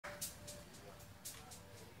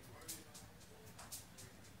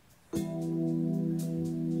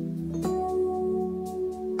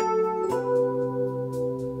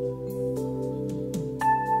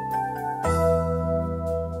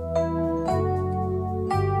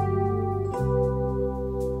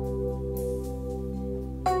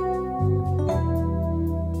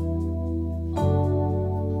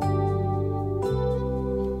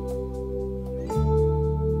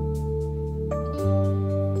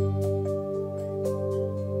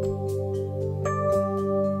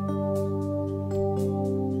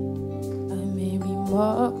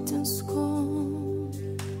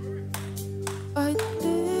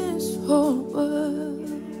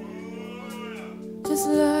just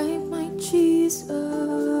like my Jesus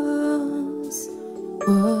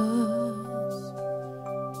was.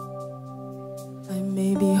 I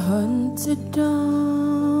may be hunted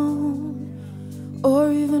down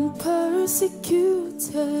or even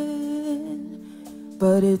persecuted,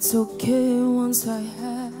 but it's okay once I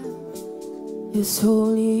have His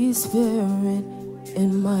Holy Spirit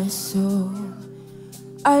in my soul.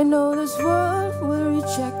 I know this world will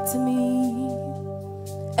reject me,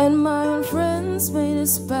 and my own friends may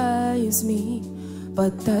despise me,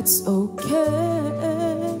 but that's okay.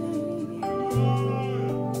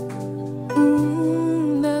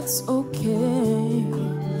 That's okay.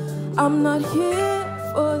 I'm not here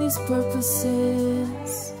for these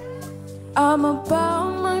purposes. I'm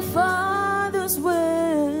about my Father's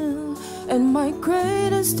will, and my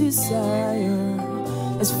greatest desire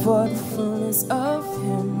is for the fullness of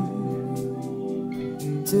Him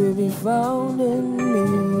to be found in me.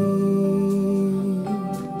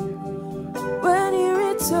 When He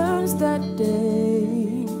returns that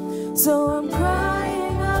day, so I'm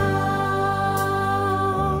crying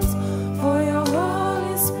out for your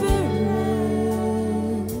Holy Spirit.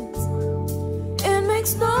 It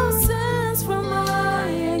makes no sense for my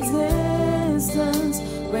existence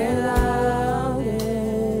without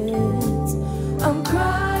it. I'm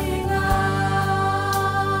crying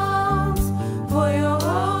out for your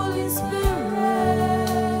Holy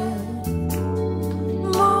Spirit.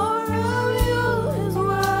 More of you is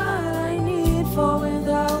what I need, for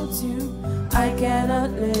without you I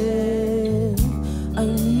cannot live. I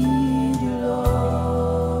need you, Lord.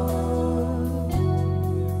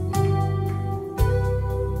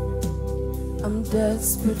 I'm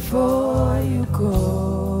desperate for you,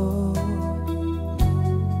 God.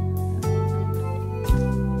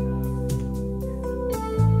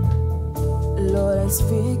 Lord, I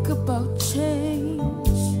speak about change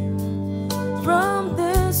from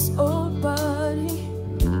this old body,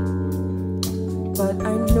 but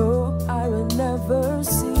I know I will never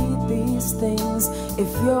see these things if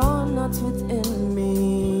you're not within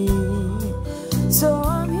me. So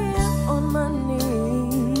I'm here on my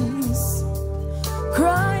knees,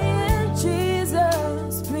 crying,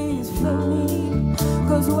 Jesus, please fill me.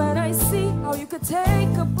 Cause when I see how you could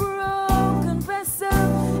take a broken vessel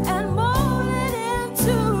and mold it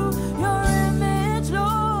into your image, Lord,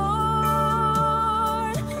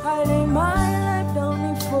 I lay my life down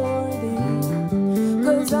before Thee.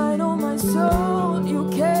 Cause I know my soul you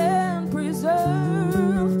can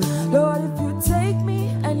preserve. Lord, if you take me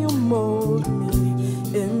and you mold me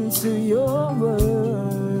into your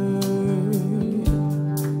word,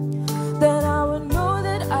 then I will know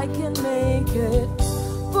that I can make it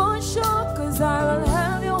for sure. Cause I will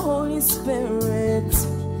have your Holy Spirit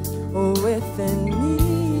within me.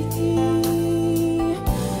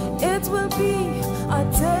 It will be a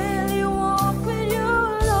daily walk with you,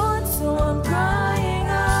 Lord. So I'm crying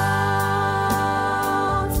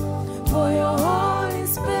out for your Holy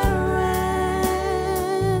Spirit.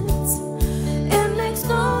 It makes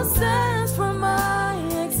no sense for my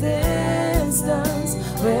existence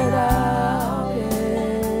without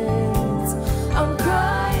it. I'm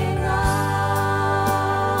crying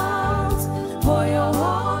out for your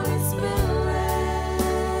Holy Spirit.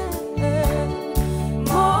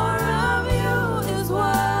 More of you is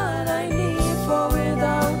what I need, for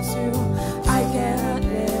without you I cannot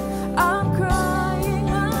live. I'm crying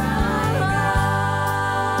out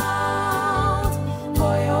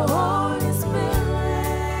for your Holy Spirit.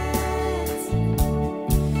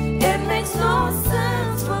 It makes no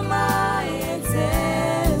sense for my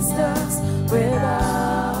existence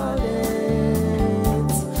without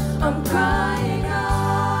it. I'm crying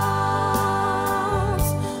out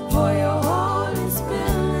for your Holy Spirit.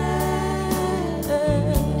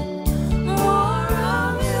 More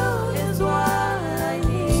of you is what I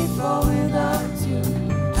need, for without you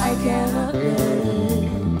I cannot live.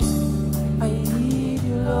 I need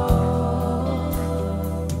you, Lord.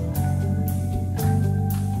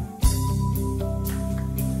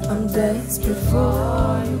 I'm desperate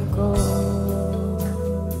for you, God.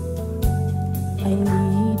 I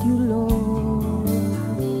need you, Lord.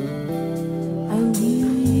 I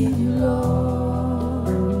need you, Lord.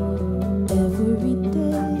 Every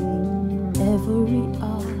day, every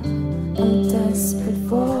hour, I'm desperate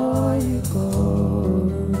for you,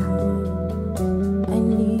 God. I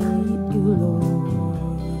need you,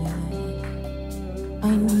 Lord. I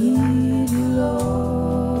need you,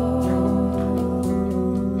 Lord.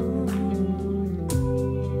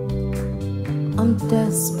 I'm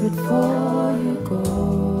desperate for you,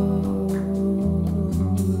 God.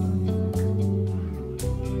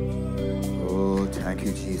 Oh, thank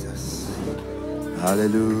you, Jesus.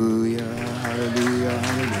 Hallelujah, hallelujah,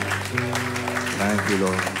 hallelujah. Thank you,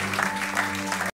 Lord.